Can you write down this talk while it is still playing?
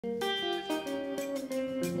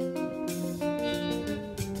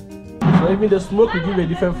So even the smoke will give a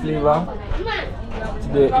different flavor to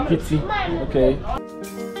the EPITSE. Okay.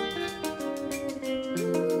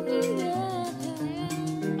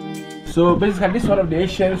 So basically, this is one of the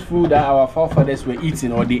ancient food that our forefathers were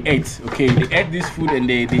eating, or they ate. Okay, they ate this food and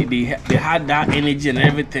they had that energy and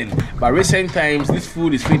everything. But recent times, this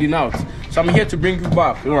food is fading out. So I'm here to bring you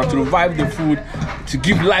back, you know, to revive the food, to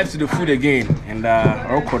give life to the food again. And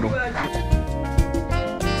how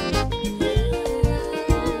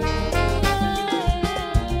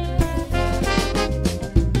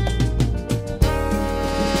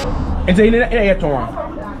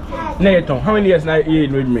many years now you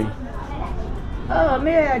with me? Oh,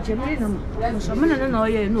 me actually no. So me no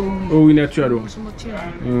ye no. Oh, we not sure.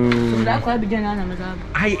 That kwa bijana na meza.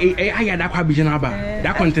 I that kwa bijana ba.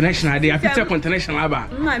 That international day, EPITSE international ba.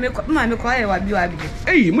 Ma me kwa ye wa bi.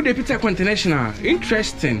 Hey, mu de EPITSE international.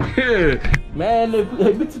 Interesting. Man,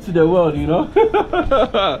 EPITSE to the world, you know.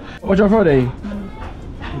 What's your Friday?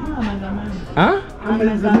 Huh?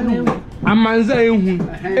 Amanza ehu.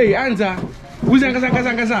 Hey, Anza. Who's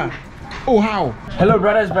Anza? Oh, how? Hello,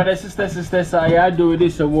 brothers, sisters. I do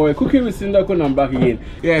this boy cooking with Sindaco, and I'm back again.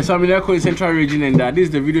 Yeah, so I'm in the Central region, and this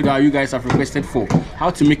is the video that you guys have requested for.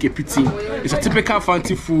 How to make EPITSE. It's a typical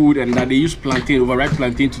fancy food, and they use plantain, overripe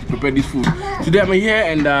plantain, to prepare this food. Today I'm here,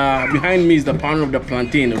 and behind me is the pound of the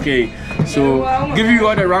plantain. Okay, so give you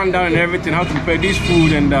all the rundown and everything, how to prepare this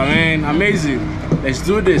food, and man, amazing. Let's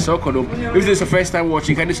do this. If this is the first time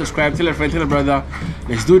watching, kindly subscribe, tell a friend, tell a brother.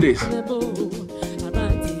 Let's do this.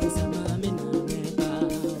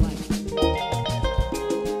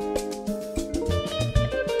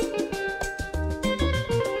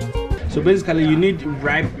 So basically, you need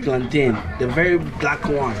ripe plantain, the very black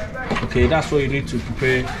one. Okay, that's what you need to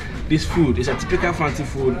prepare this food. It's a typical fancy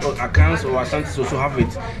food. Akans or Asantis also have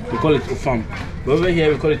it. We call it ofam, but over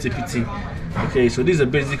here we call it EPITSE. Okay, so this is a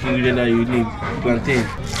basic ingredient that you need: plantain.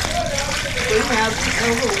 We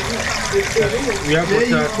have to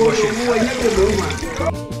wash it.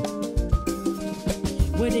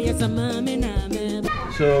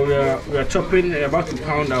 So we are chopping, about to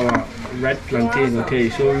pound our red plantain. Okay,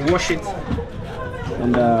 so we wash it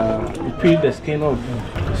and we peel the skin off.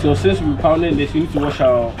 So since we're pounding this, we need to wash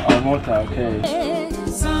our mortar. Okay.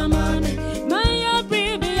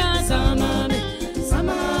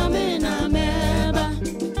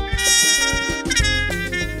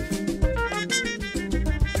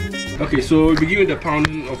 Okay, so we begin with the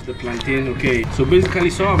pounding of the plantain. Okay, so basically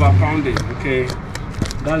it's all about pounding. Okay,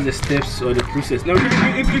 that's the steps or the process. Now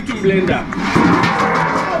you need to blender.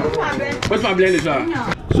 What's my blender, sir?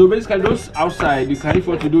 So basically, those outside, you can, if you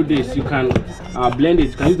want to do this, you can blend it.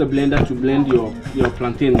 You can use the blender to blend your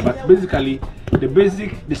plantain. But basically, the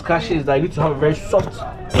basic discussion is that you need to have a very soft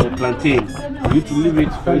plantain. You need to leave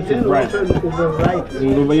it for it to dry.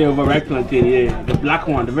 Overripe plantain, yeah, the black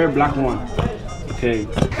one, the very black one. Okay,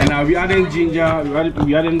 and now we're adding ginger,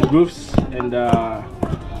 we're adding growths and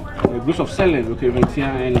growths of selim, okay, and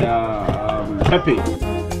pepper.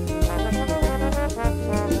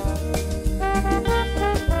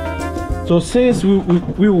 So since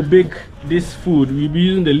we will bake this food, we'll be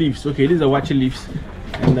using the leaves. Okay, these are watchy leaves,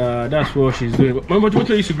 and that's what she's doing. But what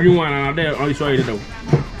is the green one? And there only saw it though.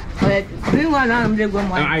 Green one, I'm the green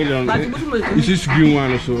one. I don't. This is green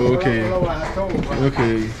one also. Okay.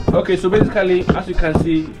 Okay. So basically, as you can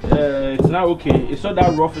see, it's now okay. It's not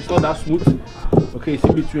that rough. It's not that smooth. Okay, it's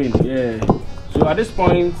in between. Yeah. So at this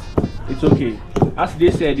point, it's okay. As they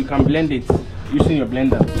said, you can blend it using your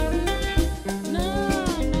blender.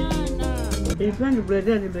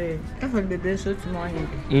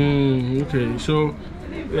 Okay, so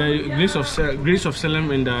grains of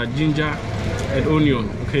selim and ginger and onion.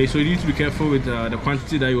 Okay, so you need to be careful with the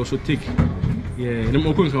quantity that you also take. Yeah,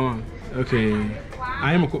 okay.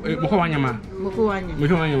 I am okay.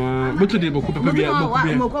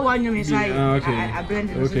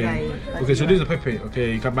 So this is a pepper.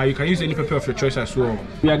 Okay, but you can use any pepper of your choice as well.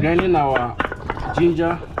 We are grinding our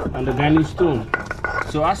ginger and the grinding stone.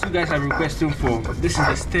 So as you guys are requesting for, this is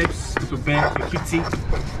the steps to prepare EPITSE,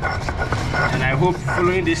 and I hope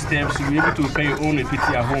following these steps you'll be able to prepare your own EPITSE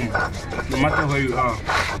at home, no matter where you are.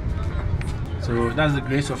 So that's the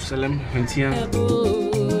grains of selim.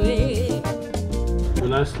 So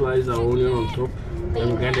now slice our onion on top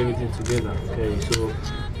and grind everything together. Okay, so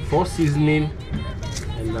for seasoning,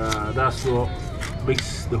 and that's what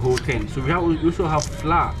makes the whole thing. So we also have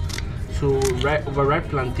flour. So overripe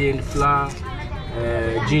plantain, flour,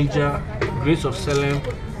 ginger, grains of selim,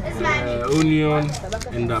 onion,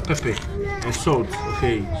 and pepper and salt.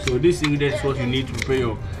 Okay, so this ingredient is what you need to prepare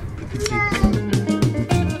your EPITSE.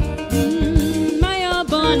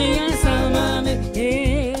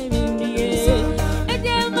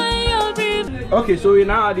 Okay, so we're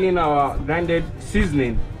now adding our grinded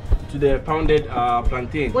seasoning to the pounded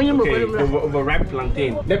plantain. Okay, overripe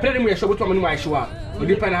plantain. Depending on your shop,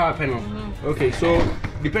 depending how I okay, so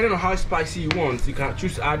depending on how spicy you want, you can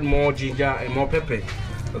choose to add more ginger and more pepper.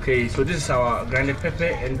 Okay, so this is our grinded pepper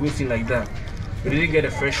and goes in like that. We didn't get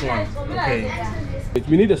a fresh one. Okay.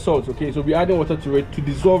 We need the salt. Okay, so we're adding water to it to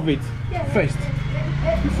dissolve it first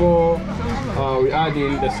before we add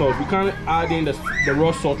in the salt. We can't add in the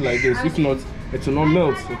raw salt like this. If not, it will not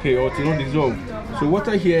melt. Okay, or it will not dissolve. So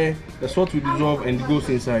water here, the salt will dissolve and it goes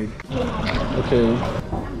inside. Okay.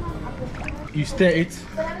 You stir it.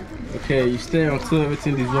 Okay, you stir until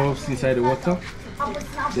everything dissolves inside the water.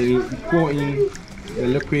 Then you pour in the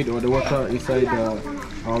liquid or the water inside our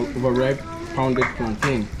overripe pounded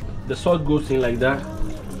plantain. The salt goes in like that.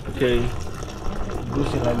 Okay, it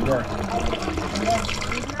goes in like that.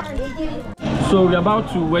 So we're about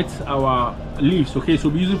to wet our leaves. Okay, so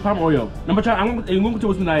we're using palm oil. Number two, I'm going to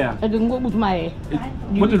put my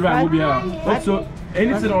so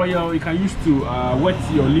anything oil you can use to wet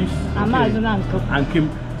your leaves. Okay. And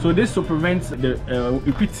so this will prevent the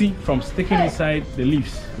EPITSE from sticking inside the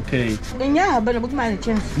leaves. Okay.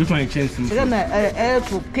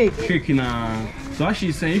 Cake in so as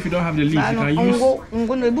she's saying, if you don't have the leaves, you can use.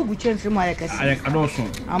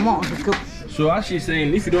 So as she's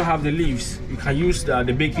saying, if you don't have the leaves, you can use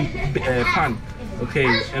the baking pan.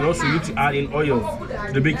 Okay, and also you need to add in oil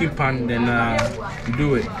to the baking pan, then you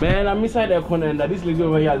do it. Man, I'm inside the corner and this lady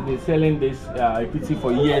over here has been selling this EPITSE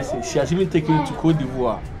for years. She has even taken it to Cote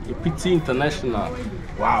d'Ivoire, EPITSE International.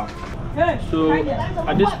 Wow. So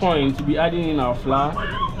at this point, we'll be adding in our flour.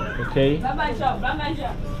 Okay.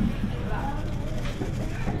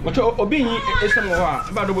 But obi is some about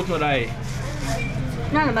the bottom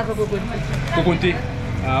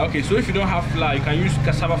okay, so if you don't have flour, you can use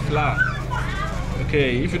cassava flour.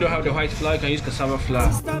 Okay, if you don't have the white flour, you can use cassava flour.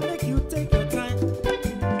 Make you take your time,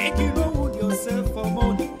 make you know wood yourself for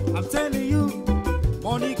money. I'm telling you,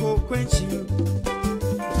 money go quench you.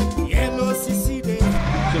 Yellow CC day.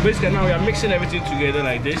 So basically now we are mixing everything together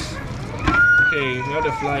like this. Okay, we have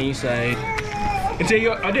the flour inside. And say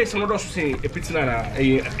are there some others saying EPITSE na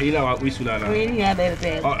in our wisulana?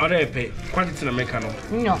 Are there quantity na make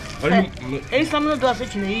no? It's some of those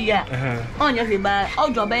which you on your feet,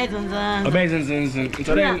 all your beds and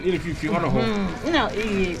so then if you want to hold. You know,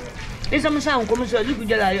 it's some sound comes to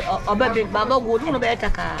look at a baby, Baba would not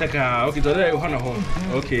better. Okay, so there you want to hold.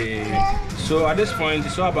 Okay, so at this point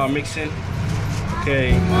it's all about mixing.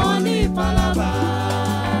 Okay.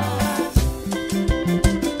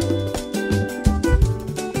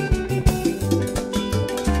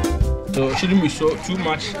 So it shouldn't be too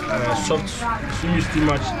much soft, it shouldn't be too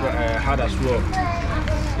much hard as well.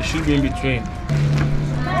 It should be in between.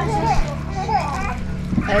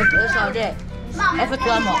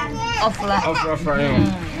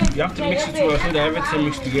 You have to mix it well so that everything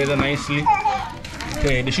mixes together nicely.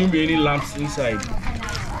 Okay, there shouldn't be any lumps inside.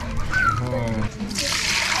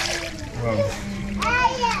 Wow.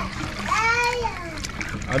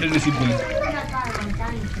 How did this go?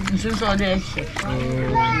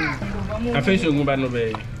 I feel so good about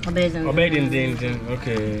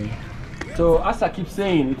okay. So as I keep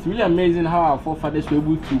saying, it's really amazing how our forefathers were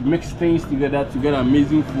able to mix things together to get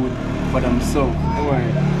amazing food for themselves.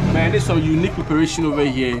 Man, there's some unique preparation over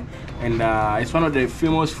here, and it's one of the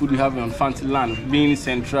famous food we have on Fanti land, being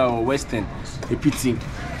central or western EPITSE.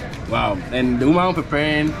 Wow, and the woman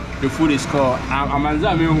preparing the food is called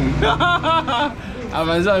Amanza Mehu.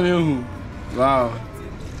 Amanza Mehu. Wow.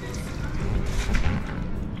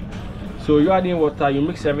 So you add in water, you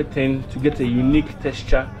mix everything to get a unique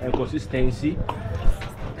texture and consistency.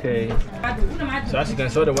 Okay. So as you can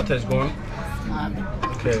see, the water is gone.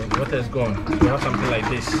 Okay, the water is gone. So we have something like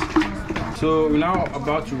this. So we're now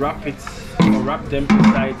about to wrap it, or wrap them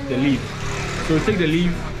inside the leaf. So we take the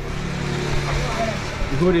leaf,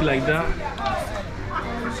 you hold it like that,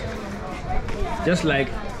 just like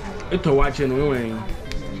it's a watch and wearing.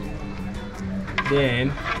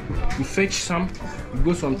 Then you fetch some, it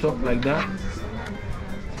goes on top like that,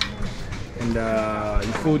 and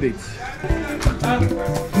you fold it.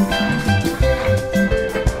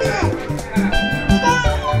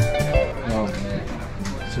 Wow.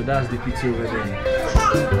 So that's the EPITSE over there.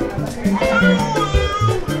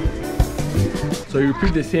 So you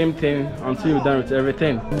repeat the same thing until you're done with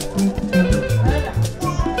everything.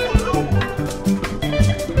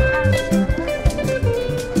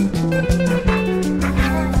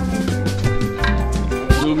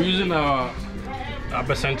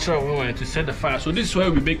 Central, we want to set the fire. So this is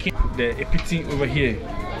where we're baking the EPITSE over here.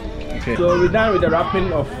 Okay. So we're done with the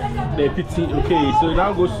wrapping of the epitse. Okay, so it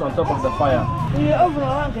now goes on top of the fire.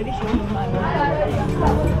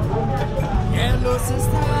 Hello,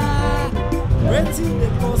 sister. Waiting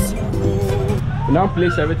because you know. We now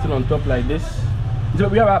place everything on top like this. So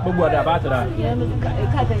we have a about that.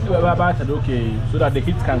 Okay, so that the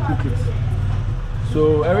heat can cook it.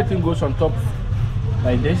 So everything goes on top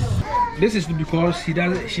like this. This is because she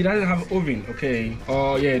doesn't have oven, okay?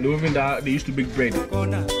 Oh yeah, the oven that they used to bake bread.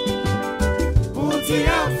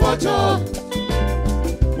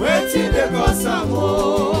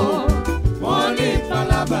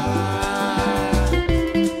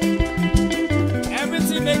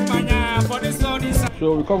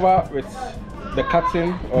 So we cover with the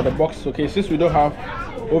curtain or the box, okay? Since we don't have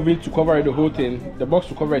oven to cover the whole thing, the box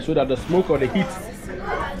to cover it so that the smoke or the heat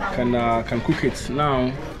can cook it.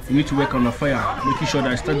 Now you need to work on the fire, making sure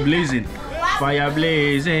that it starts blazing. Fire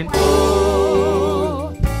blazing.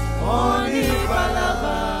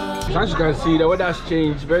 So as you can see, the weather has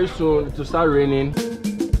changed. Very soon it will start raining.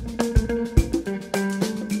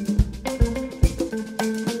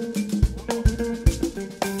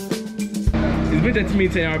 It's been 30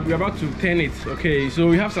 minutes and we're about to turn it. Okay, so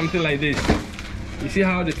we have something like this. You see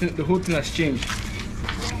how the whole thing has changed.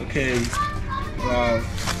 Okay. Wow.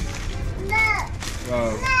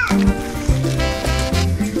 Wow.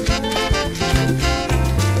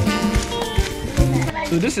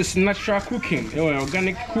 So this is natural cooking,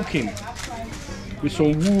 organic cooking, with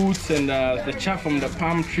some woods and the chaff from the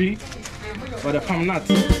palm tree or the palm nut.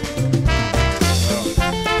 Wow.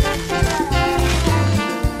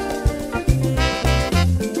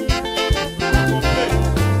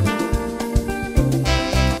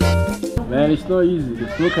 Man, it's not easy. The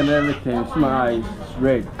smoke and everything. It's my eyes. It's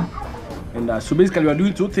red. And so basically, we are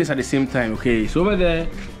doing two things at the same time. Okay, so over there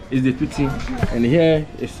is the epitse, and here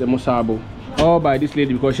is the mosabo. All by this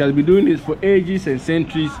lady because she has been doing this for ages and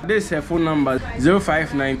centuries. This is her phone number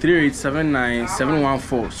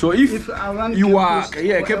 0593879714. So if you are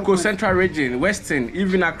Cape Coast Central Region, Western,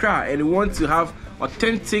 even Accra, and you want to have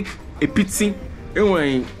authentic epitse,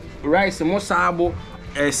 rice, mosabo,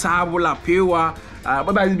 sabola, pewa,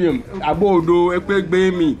 abodo,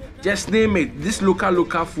 just name it. This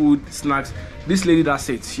local food snacks. This lady does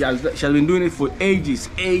it. She has been doing it for ages,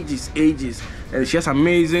 and she has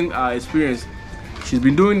amazing experience. She's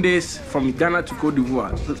been doing this from Ghana to Cote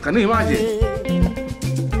d'Ivoire. So can you imagine?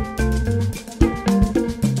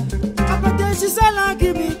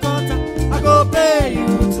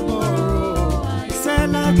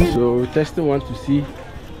 So we're testing one to see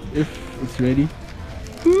if it's ready.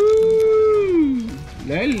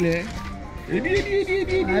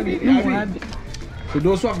 So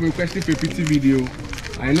those who have requested for a epitse video,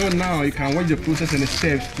 I know now you can watch the process and the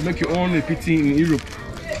steps to make your own epitse in Europe,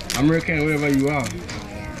 America, and wherever you are.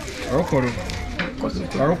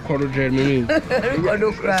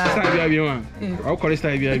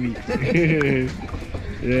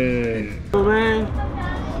 So man,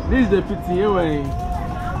 this is the epitse,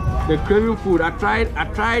 the craving food. I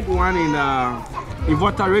tried one in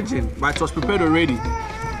Volta region, but it was prepared already.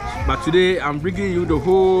 But today I'm bringing you the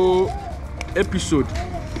whole episode,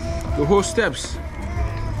 the whole steps.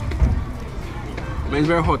 Man, it's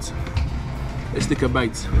very hot. Let's take a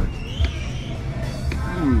bite.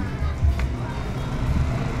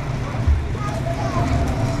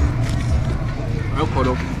 I'll cut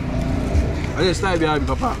up. I just start behind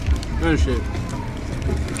Papa.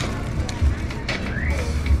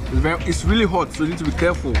 It's really hot, so you need to be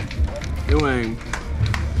careful. Anyway.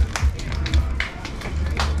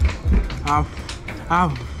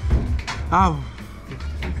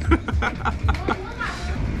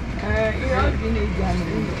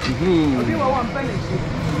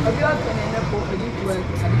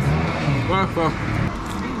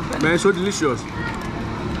 Man, it's so delicious.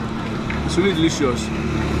 It's really delicious.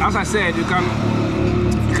 As I said, you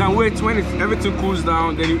can wait when everything cools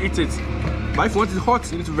down, then you eat it. But if you want it hot,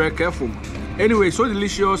 you need to be very careful. Anyway, it's so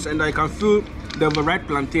delicious, and I can feel the ripe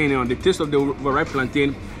plantain, the taste of the ripe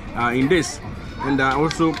plantain in this, and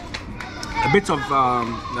also a bit of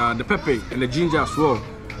the pepper and the ginger as well.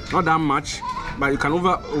 Not that much, but you can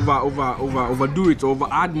overdo it or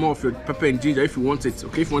add more of your pepper and ginger if you want it.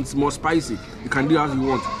 Okay, if you want it more spicy, you can do as you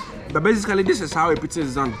want. But basically, this is how a pizza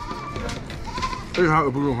is done. This is how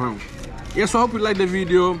a pizza is done. Yes, so I hope you like the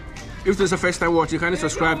video. If this is the first time watching, kindly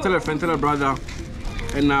subscribe, tell a friend, tell a brother,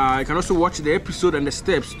 and you can also watch the episode and the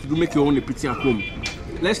steps to make your own epitse at home.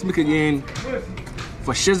 Let's meet again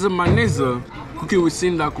for Sheza Maneza, cooking with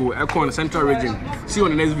Sindaco, Akans, Central Region. See you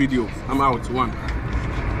on the next video. I'm out. One.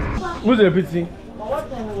 Who's the epitse?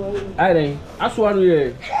 I think that's one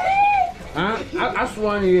we I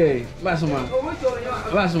swan here. Basuma.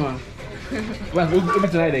 But we'll be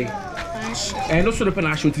tonight. And also the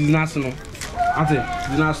panache is national. Ate,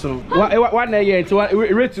 national. What na year to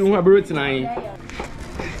rate to who be tonight.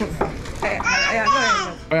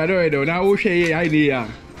 I don't know. Now we share idea.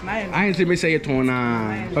 I ain't say me say it on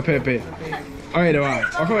pepe. Alright,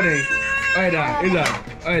 okay. Alright, is that?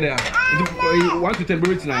 Alright, 1 to 10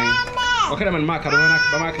 be tonight. Okay, man, mark 9.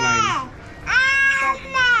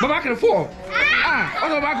 But back and 4.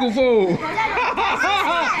 What's a back and 4?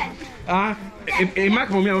 A mark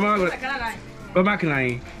for me, back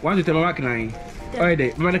 9. 1 to 10, back 9.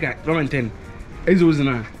 Alright, man, 10. Easy was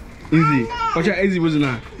na. Easy. But easy was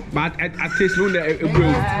na. But at taste no there, you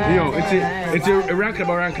know, it's a rank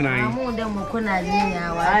about rank 9.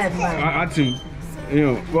 At him, you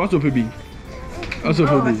know, also for B. Also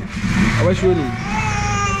for B. I was showing you.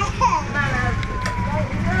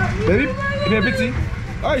 Baby, pity.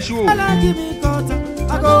 Oh, sure. I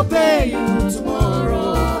go pay you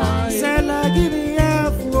tomorrow. Sell, give me